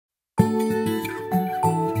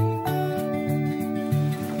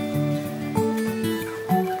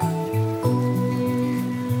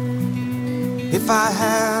If I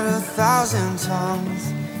had 1,000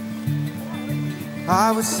 tongues,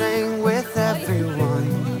 I would sing with everyone.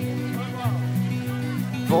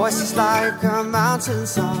 Voices like a mountain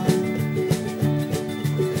song,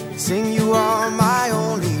 sing you are my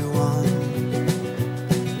only one.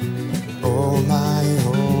 Oh my,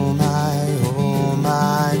 oh my, oh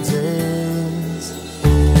my days.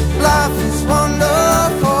 Life is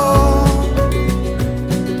wonderful.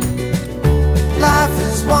 Life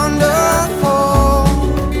is wonderful.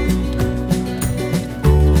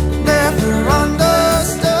 Never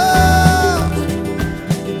understood,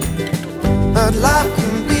 but life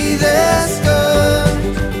can be this good.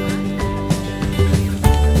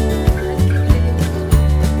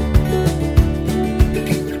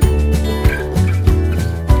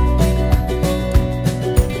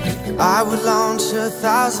 I would launch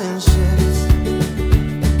 1,000 ships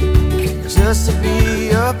just to be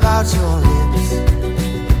about your lips,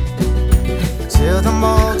 till them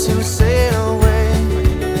all to sail away,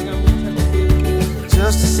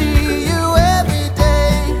 just to see you every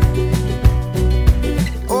day.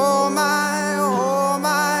 Oh my, oh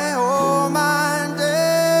my, oh my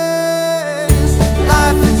days.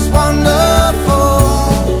 Life is wonderful.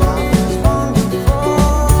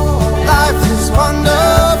 Life is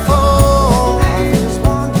wonderful.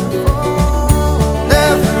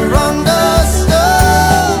 Never understood,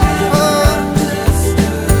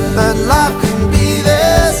 but life can be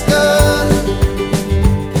this good.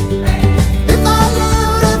 If I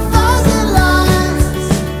lived 1,000 lives,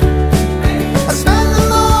 I'd spend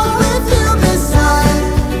them all with you beside.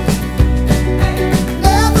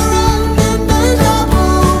 Never-ending deja vu,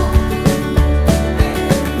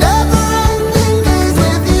 never-ending days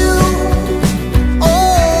with you. Oh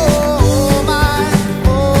my,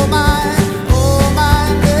 oh my, oh my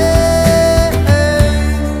days.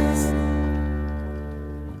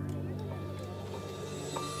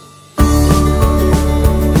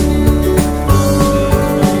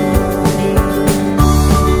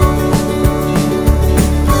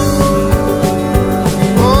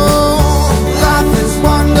 Oh, life is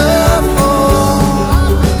wonderful.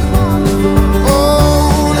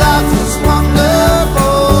 Oh, life is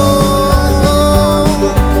wonderful.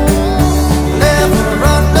 Never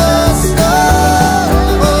understood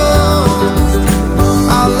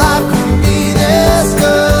how life can be this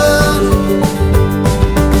good.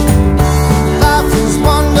 Life is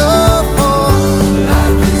wonderful.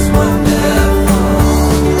 Life is wonderful.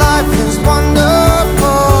 Life is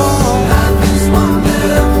wonderful. Life is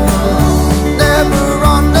wonderful. Never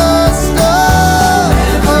understood.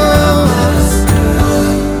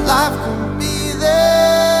 Life can be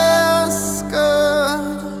this good.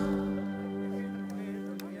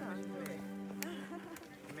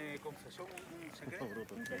 Me confesó un secreto.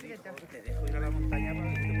 Te dejo ir a la montaña para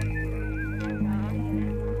que te pones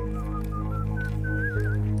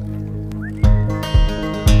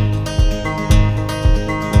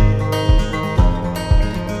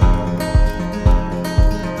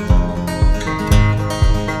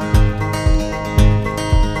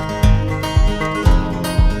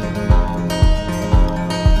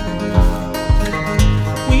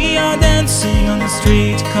We are dancing on the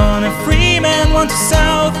street corner, free man want to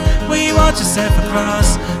south. We watch yourself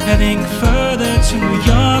across, heading further to New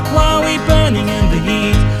York, while we burning in the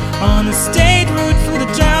heat. On the state route through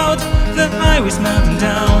the drought, the highway's melting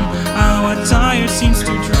down, our tire seems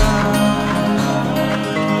to drown.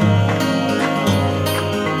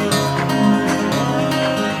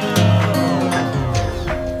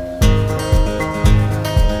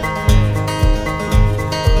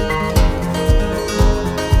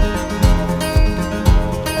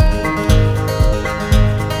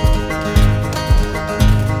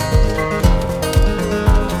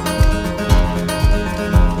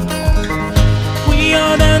 We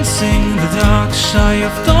are dancing in the dark, shy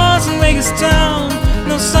of doors and Vegas town.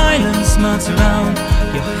 No silence melts around,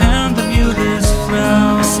 your hand of you this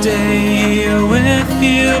frown. I stay here with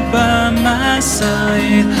you by my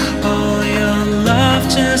side, all your love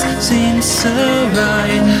just seems so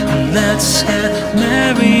right. And let's get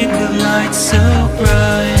married with lights so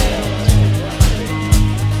bright.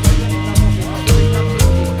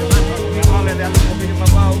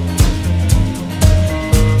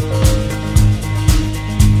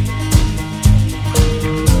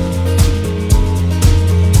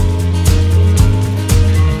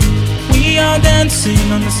 We are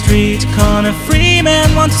dancing on the street corner, free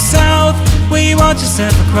man want to south. We watch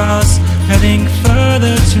yourself across, heading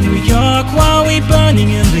further to New York, while we burning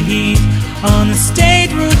in the heat. On the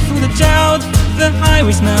state route through the drought, the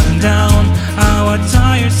highway's melting down, our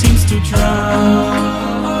tire seems to drown.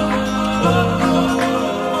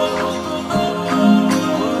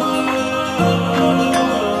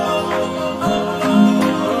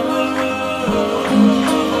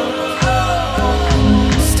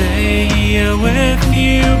 here with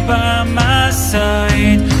you by my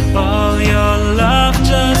side. All your love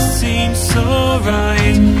just seems so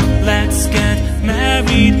right. Let's get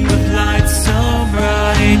married with lights so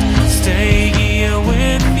bright. Stay here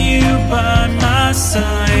with you by my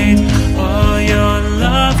side. All your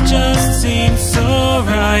love just seems so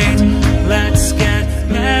right. Let's get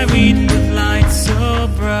married with lights so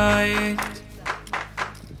bright.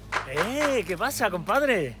 ¿Qué pasa,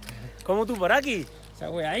 compadre? ¿Cómo tú por aquí? Esa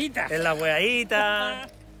weadita. En la weadita.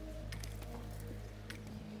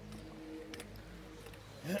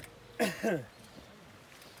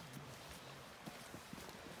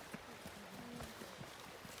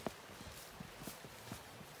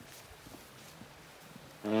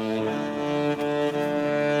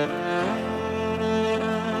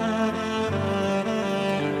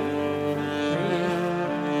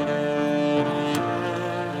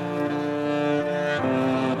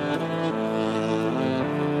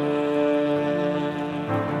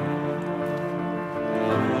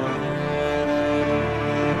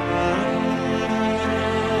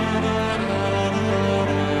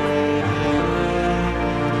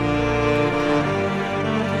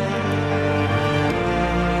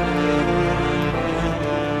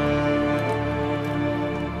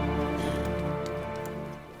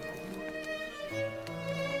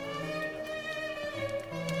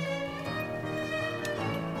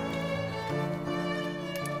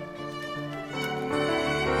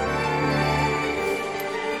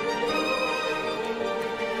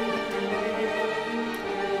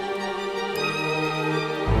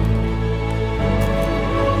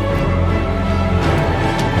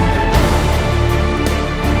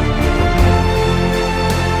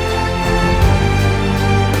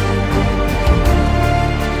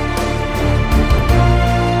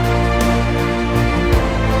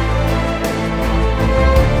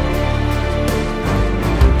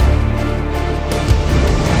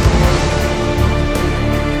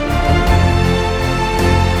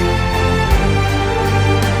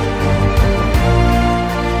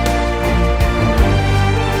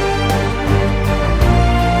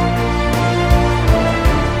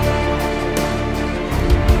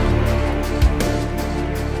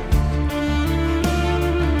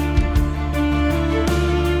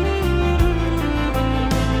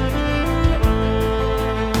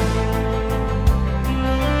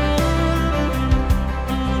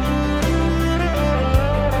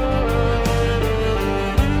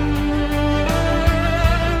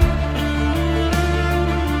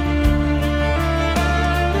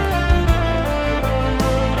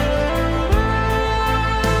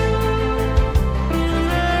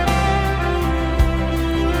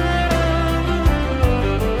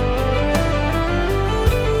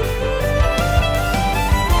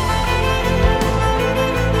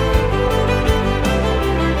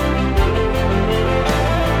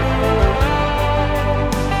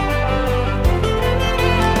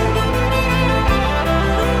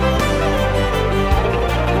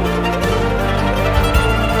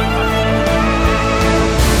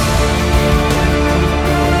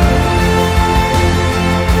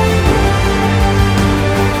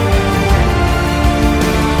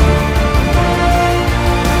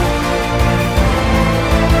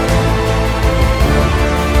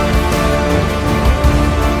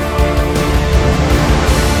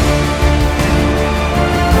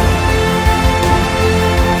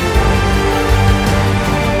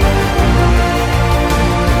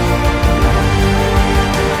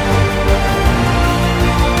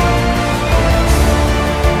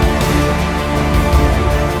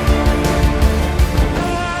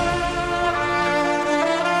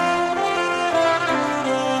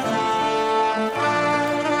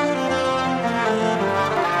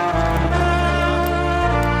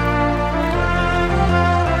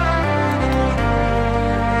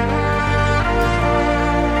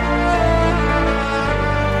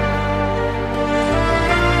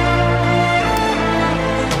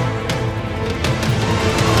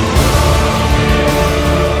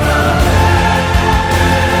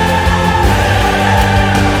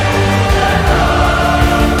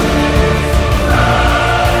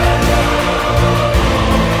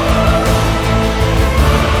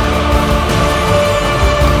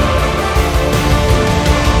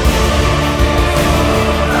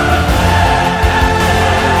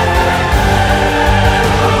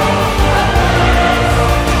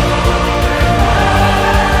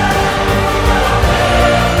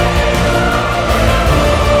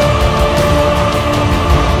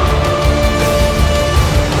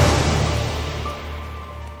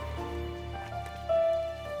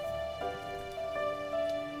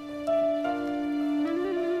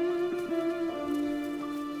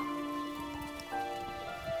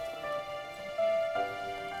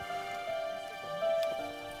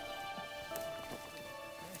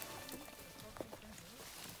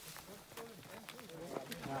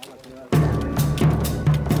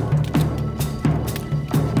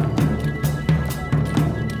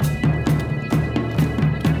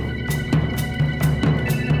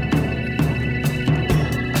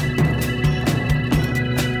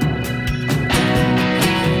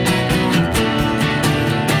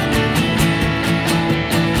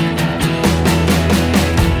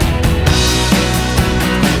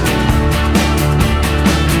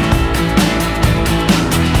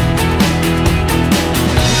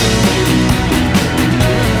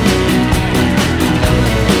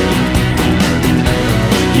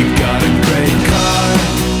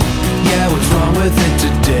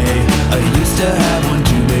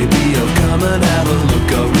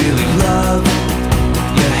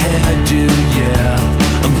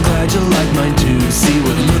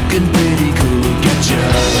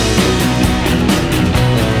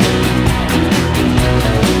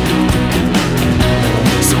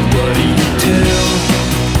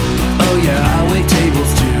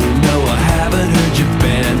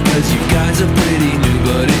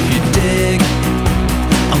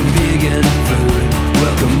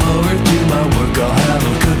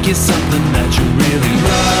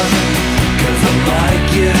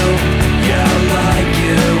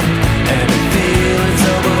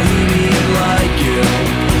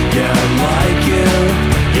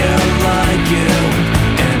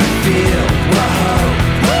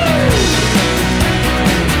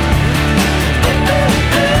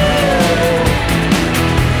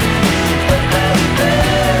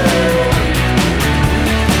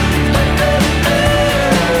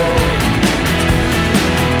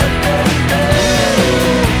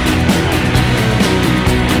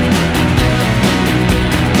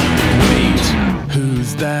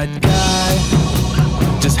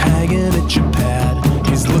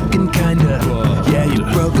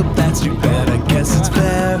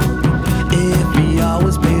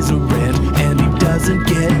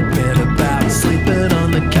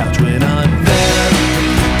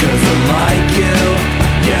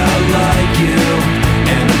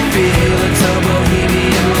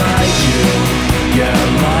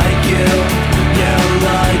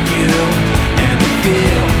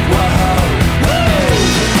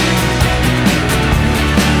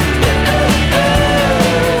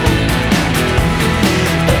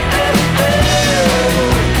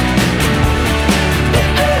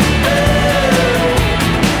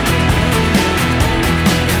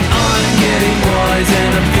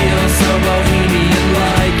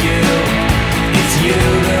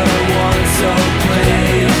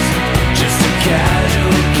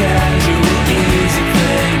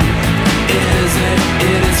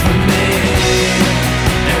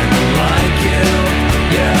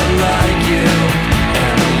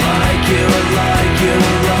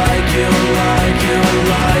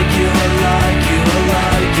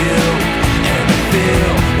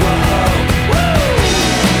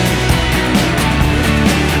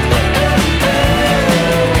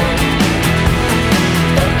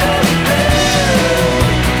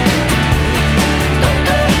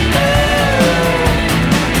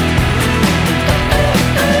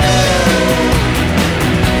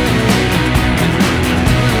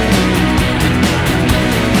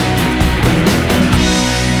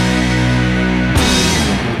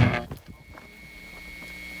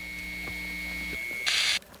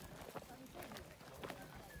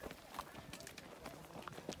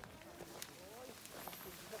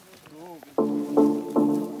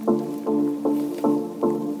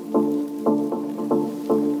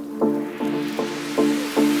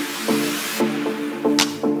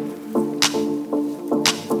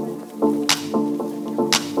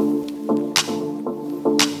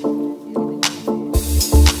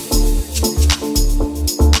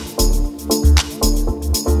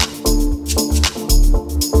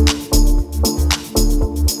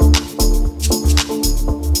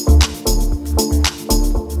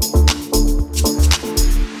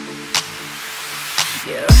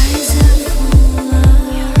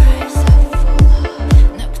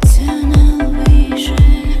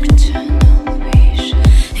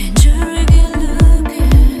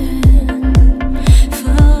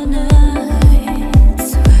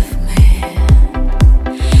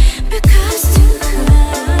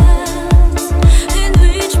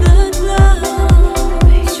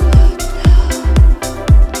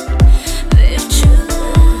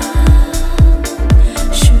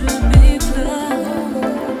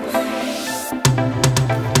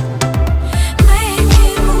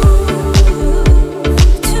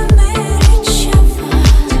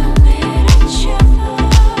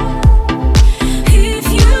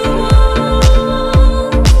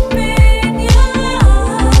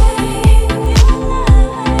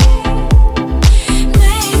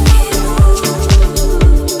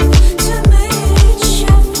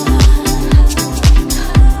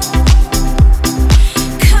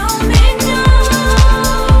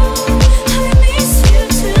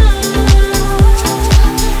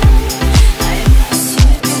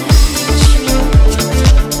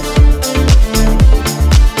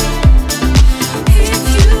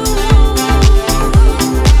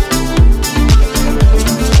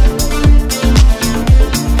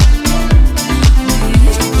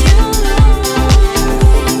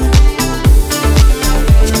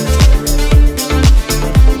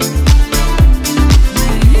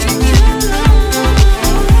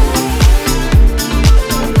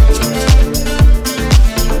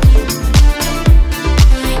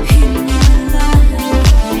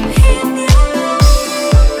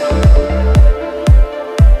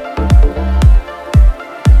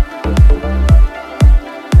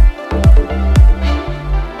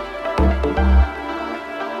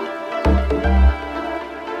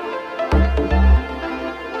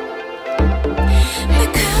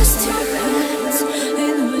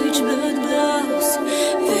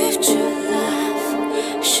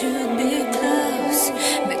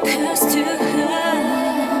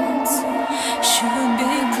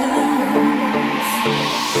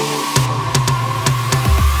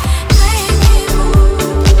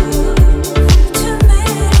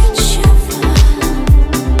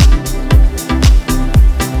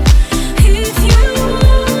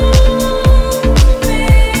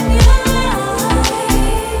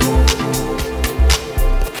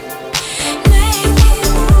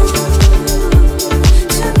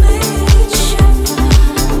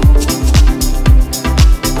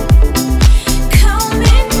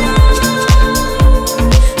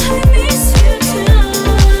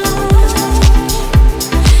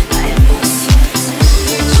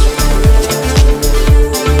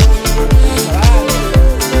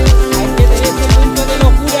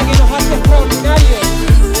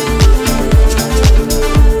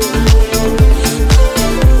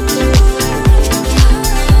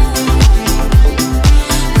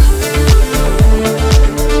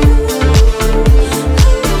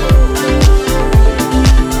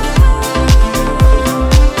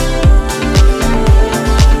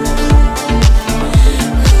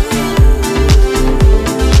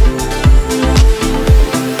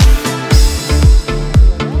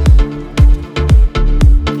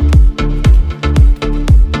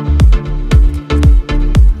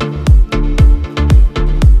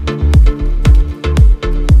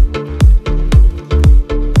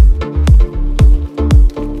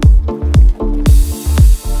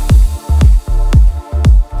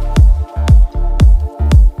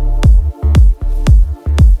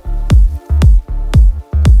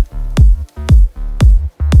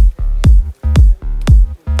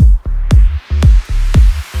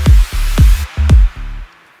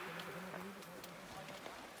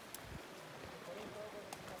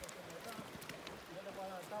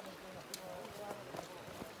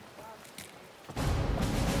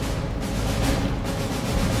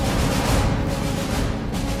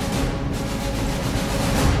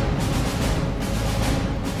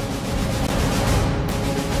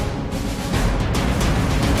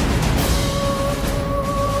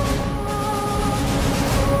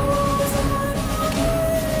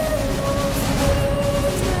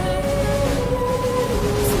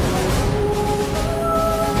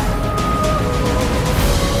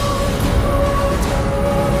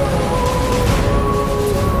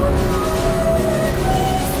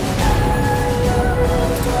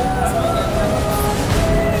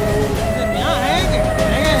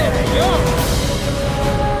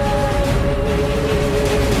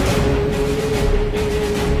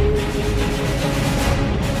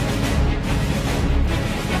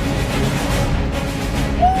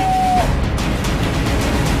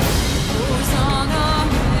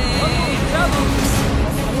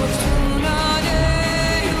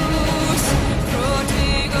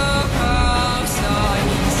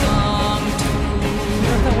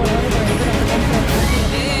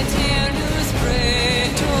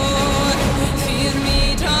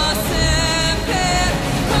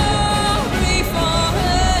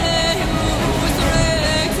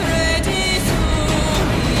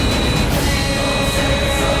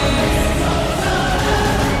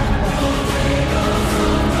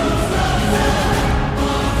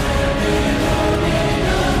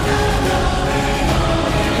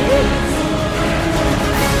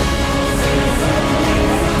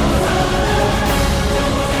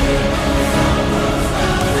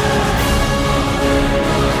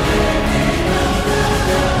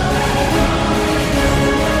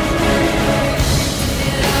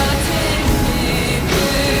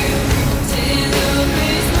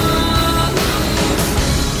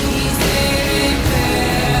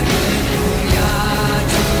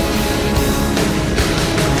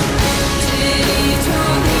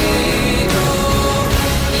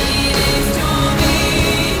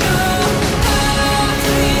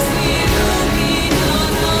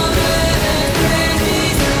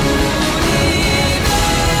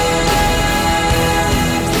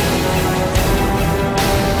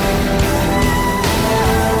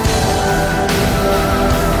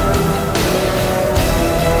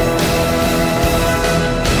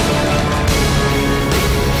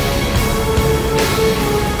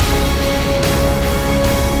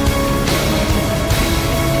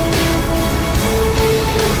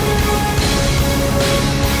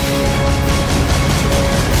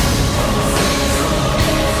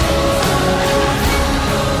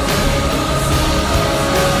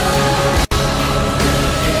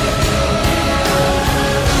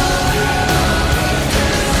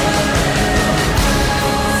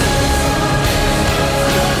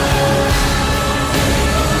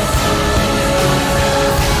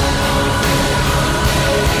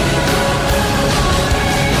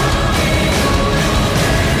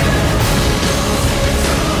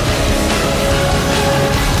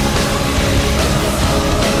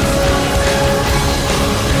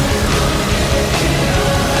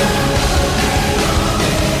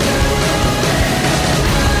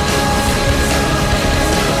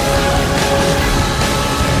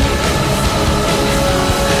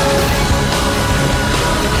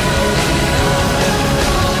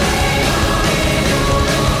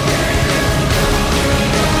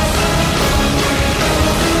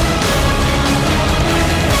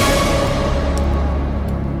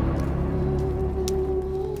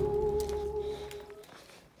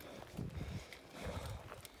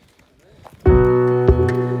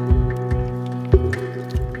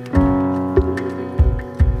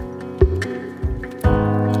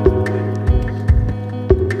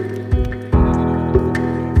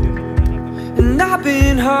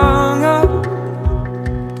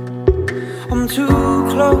 too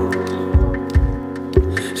close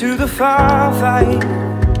to the firefight,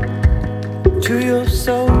 to your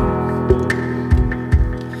soul.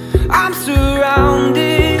 I'm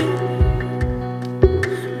surrounded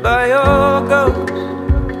by your ghost,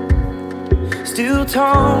 still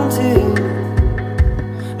taunted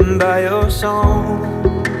by your song.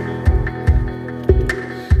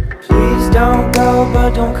 Please don't go,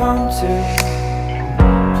 but don't come too.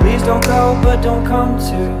 Please don't go, but don't come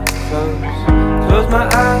too close. Close my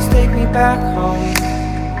eyes, take me back home.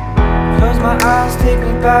 Close my eyes, take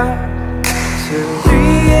me back to 3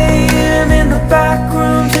 a.m. in the back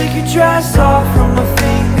room. Take your dress off from my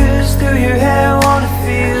fingers, through your hair. Wanna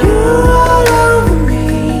feel you all over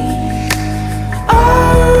me,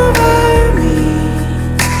 over me.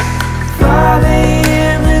 5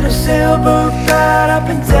 a.m. little sailboat ride up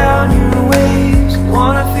and down your waves.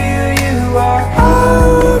 Wanna feel you are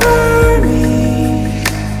over me,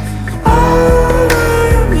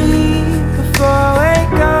 over me. Before I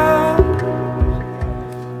wake up,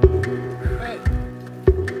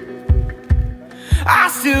 I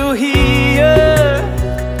still hear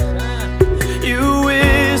you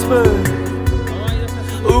whisper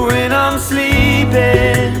when I'm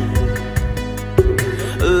sleeping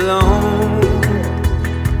alone.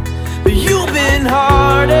 But you've been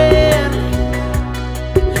hardened,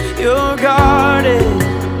 you're guarded.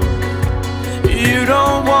 You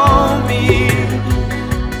don't want me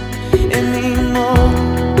anymore.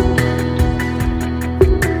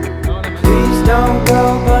 Please don't go,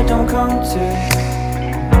 but don't come too.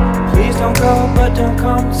 Please don't go, but don't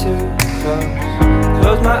come too close.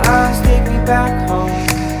 Close my eyes, take me back home.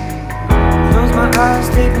 Close my eyes,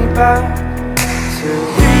 take me back to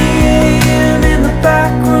 3 a.m. in the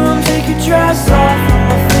back room. Take your dress off from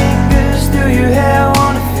my fingers, through your hair.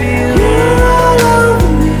 Wanna feel you all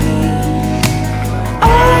over me,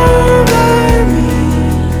 over me.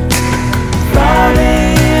 5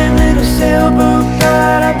 a.m. little sailboat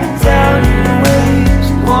ride up and down your waves.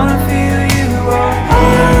 Wanna feel you all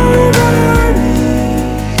over me,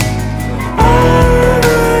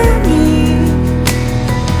 over me.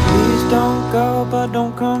 Please don't go, but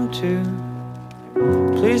don't come too.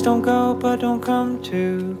 Please don't go, but don't come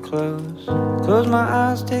too close. Close my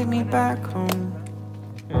eyes, take me back home.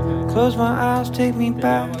 Close my eyes, take me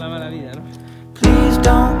back. Please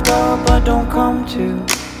don't go, but don't come too.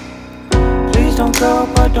 Please don't go,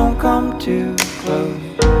 but don't come too close.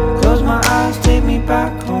 Close my eyes, take me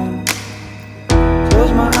back home.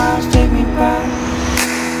 Close my eyes, take me back.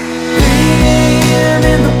 3 a.m.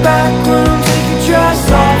 in the back room. Take your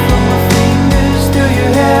dress off from my fingers, through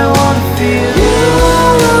your hair. Wanna feel you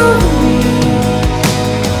all over me,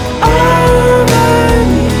 over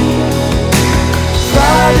me.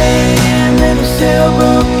 5 a.m. little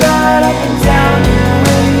sailboat ride up and down your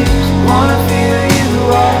waves. Wanna feel you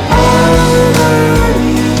all over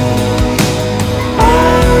me,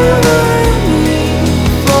 over me.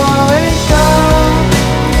 Before I wake up,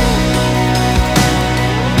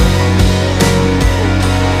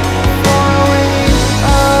 before I wake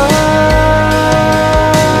up.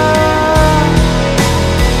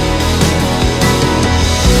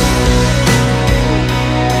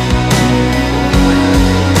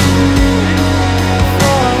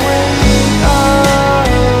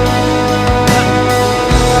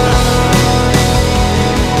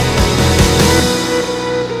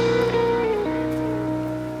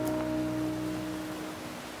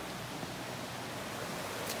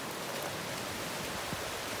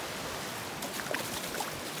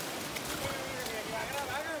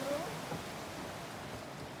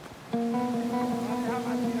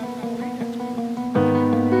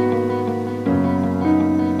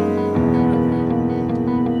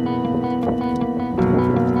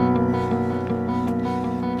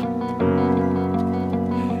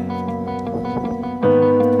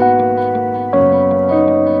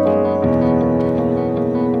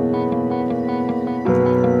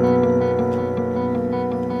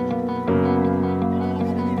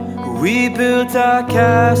 We built our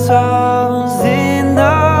castles in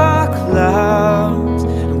the clouds.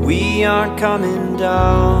 We aren't coming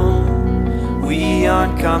down, we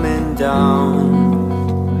aren't coming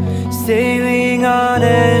down. Sailing on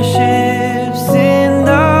airships in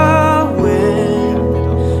the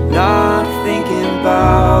wind, not thinking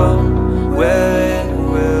about where it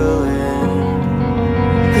will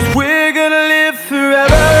end. 'Cause we're gonna live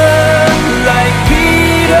forever like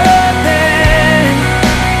Peter Pan.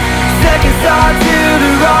 Second star to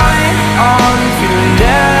the right, on to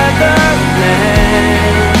Neverland.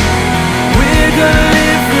 We're gonna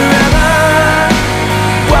live forever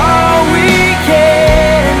while we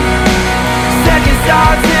can. Second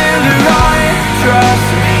star to the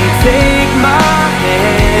take my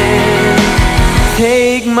hand,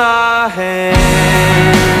 take my hand,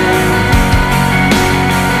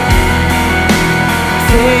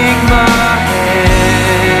 take my hand.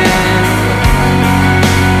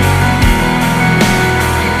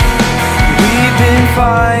 We've been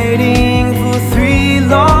fighting for 3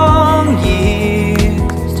 long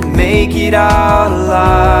years to make it out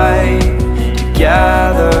alive,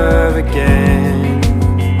 together again.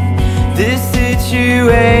 This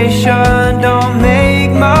situation don't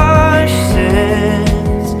make much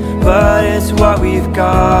sense, but it's what we've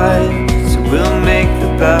got, so we'll make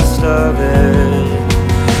the best of it.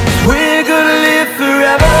 We're gonna live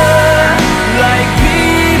forever like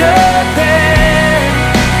Peter Pan,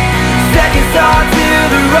 second star to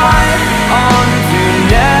the right, on to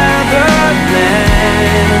Neverland.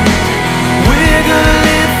 We're gonna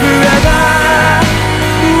live forever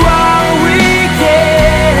while we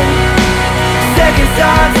can, second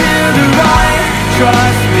star to the right,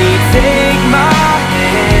 trust me, take my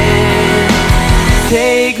hand,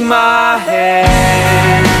 take my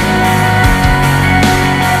hand,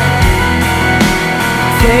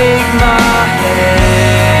 take my hand.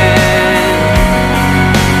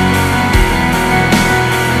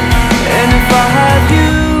 And if I had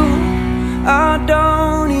you, I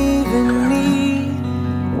don't even need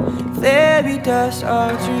fairy dust or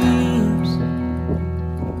dreams,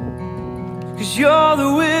 'cause you're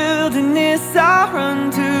the wilderness I run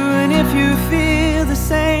to. And if you feel the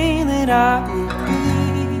same, then I will be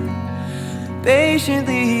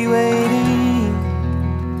patiently waiting,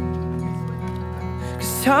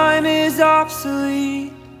 'cause time is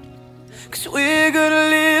obsolete, 'cause we're gonna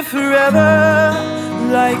live forever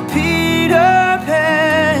like Peter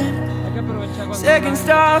Pan, second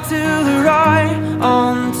star to the right,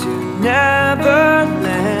 on to Neverland.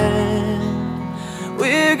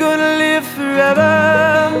 We're gonna live forever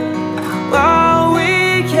while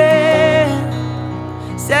we can,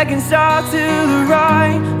 second star to the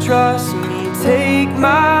right, trust me, take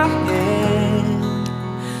my hand,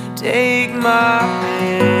 take my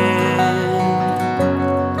hand,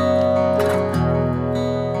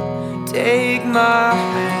 take my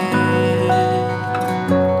hand,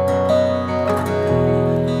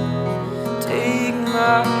 take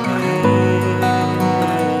my hand,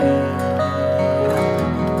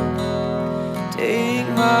 take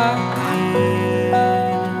my hand.